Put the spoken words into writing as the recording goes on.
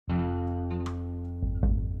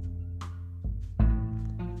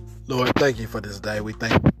Lord, thank you for this day. We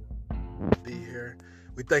thank you for being here.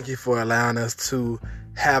 We thank you for allowing us to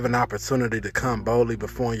have an opportunity to come boldly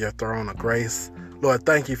before your throne of grace. Lord,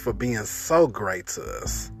 thank you for being so great to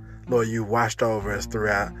us. Lord, you watched over us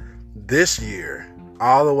throughout this year,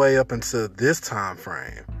 all the way up until this time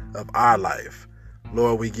frame of our life.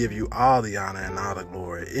 Lord, we give you all the honor and all the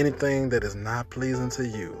glory. Anything that is not pleasing to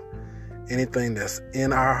you, anything that's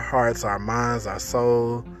in our hearts, our minds, our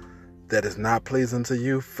soul, that is not pleasing to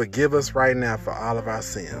you, forgive us right now for all of our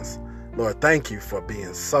sins. Lord, thank you for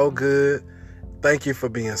being so good. Thank you for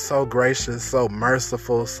being so gracious, so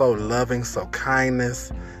merciful, so loving, so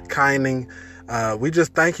kinding. We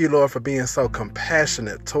just thank you, Lord, for being so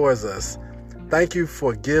compassionate towards us. Thank you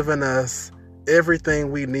for giving us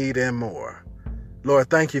everything we need and more. Lord,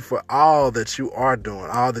 thank you for all that you are doing,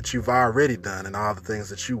 all that you've already done, and all the things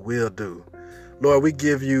that you will do. Lord, we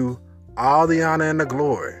give you all the honor and the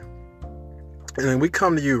glory. And we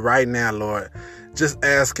come to you right now, Lord, just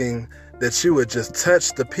asking that you would just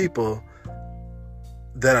touch the people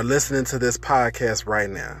that are listening to this podcast right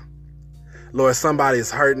now. Lord, somebody's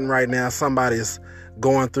hurting right now. Somebody's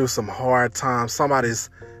going through some hard times. Somebody's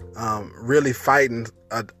really fighting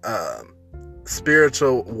a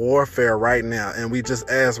spiritual warfare right now. And we just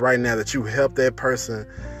ask right now that you help that person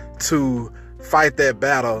to fight that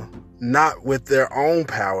battle, not with their own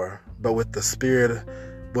power, but with the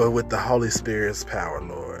Holy Spirit's power,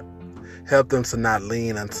 Lord. Help them to not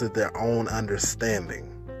lean unto their own understanding,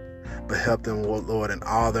 but help them, Lord, in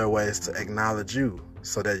all their ways to acknowledge you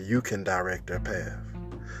so that you can direct their path.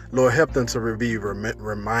 Lord, help them to be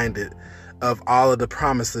reminded of all of the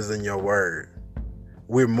promises in your word.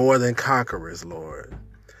 We're more than conquerors, Lord.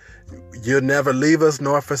 You'll never leave us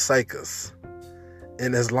nor forsake us.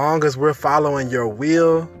 And as long as we're following your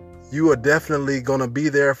will, you are definitely going to be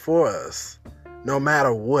there for us, no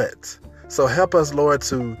matter what. So help us, Lord,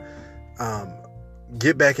 to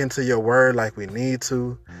get back into your word like we need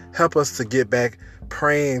to. Help us to get back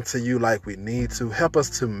praying to you like we need to. Help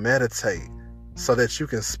us to meditate so that you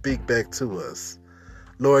can speak back to us.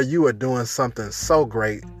 Lord, you are doing something so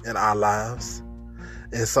great in our lives.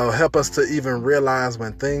 And so help us to even realize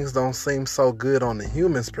when things don't seem so good on the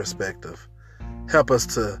human's perspective. Help us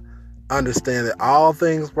to understand that all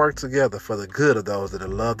things work together for the good of those that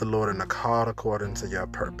love the Lord and are called according to your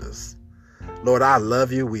purpose. Lord, I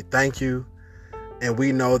love you. We thank you. And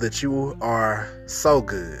we know that you are so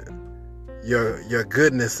good. Your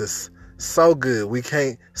goodness is so good. We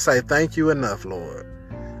can't say thank you enough, Lord.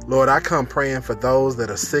 Lord, I come praying for those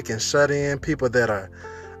that are sick and shut in, people that are,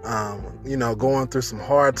 going through some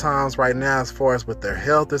hard times right now as far as with their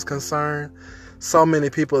health is concerned. So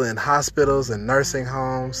many people in hospitals and nursing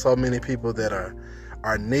homes, so many people that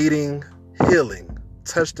are needing healing.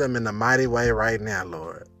 Touch them in a mighty way right now,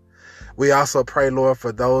 Lord. We also pray, Lord,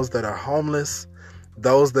 for those that are homeless,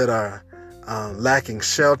 those that are lacking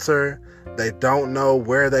shelter. They don't know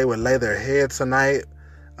where they would lay their head tonight.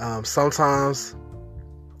 Sometimes,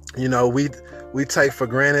 we take for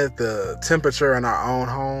granted the temperature in our own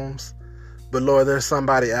homes. But Lord, there's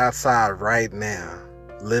somebody outside right now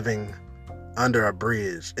living under a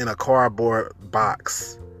bridge in a cardboard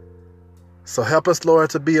box. So help us, Lord,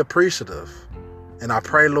 to be appreciative. And I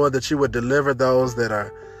pray, Lord, that you would deliver those that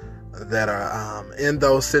are in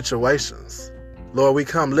those situations. Lord, we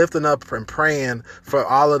come lifting up and praying for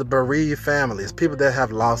all of the bereaved families, people that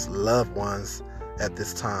have lost loved ones at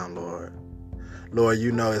this time, Lord. Lord,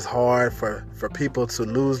 you know it's hard for people to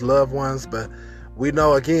lose loved ones, but we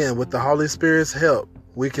know, again, with the Holy Spirit's help,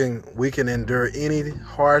 we can endure any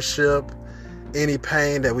hardship, any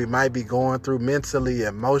pain that we might be going through mentally,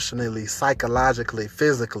 emotionally, psychologically,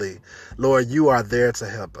 physically. Lord, you are there to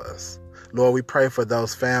help us. Lord, we pray for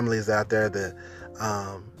those families out there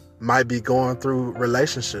that might be going through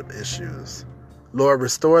relationship issues. Lord,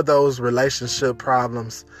 restore those relationship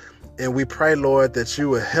problems. And we pray, Lord, that you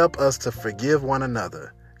would help us to forgive one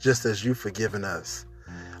another, just as you've forgiven us.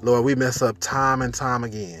 Lord, we mess up time and time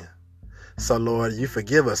again. So, Lord, you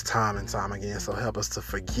forgive us time and time again. So help us to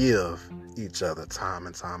forgive each other time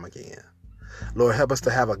and time again. Lord, help us to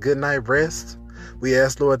have a good night rest. We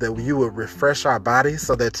ask, Lord, that you would refresh our bodies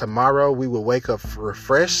so that tomorrow we will wake up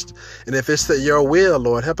refreshed. And if it's your will,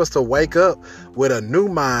 Lord, help us to wake up with a new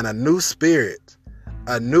mind, a new spirit,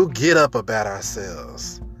 a new get up about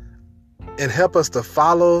ourselves. And help us to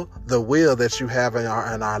follow the will that you have in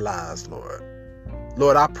our lives, Lord.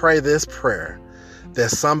 Lord, I pray this prayer that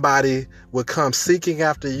somebody would come seeking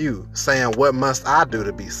after you, saying, what must I do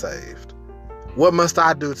to be saved? What must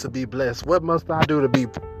I do to be blessed? What must I do to be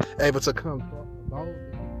able to come forth?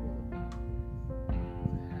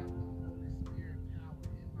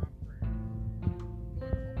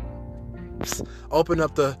 lips. Open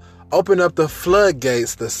up the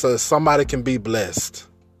floodgates so somebody can be blessed.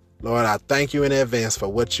 Lord, I thank you in advance for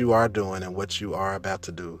what you are doing and what you are about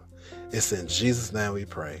to do. It's in Jesus' name we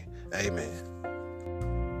pray. Amen.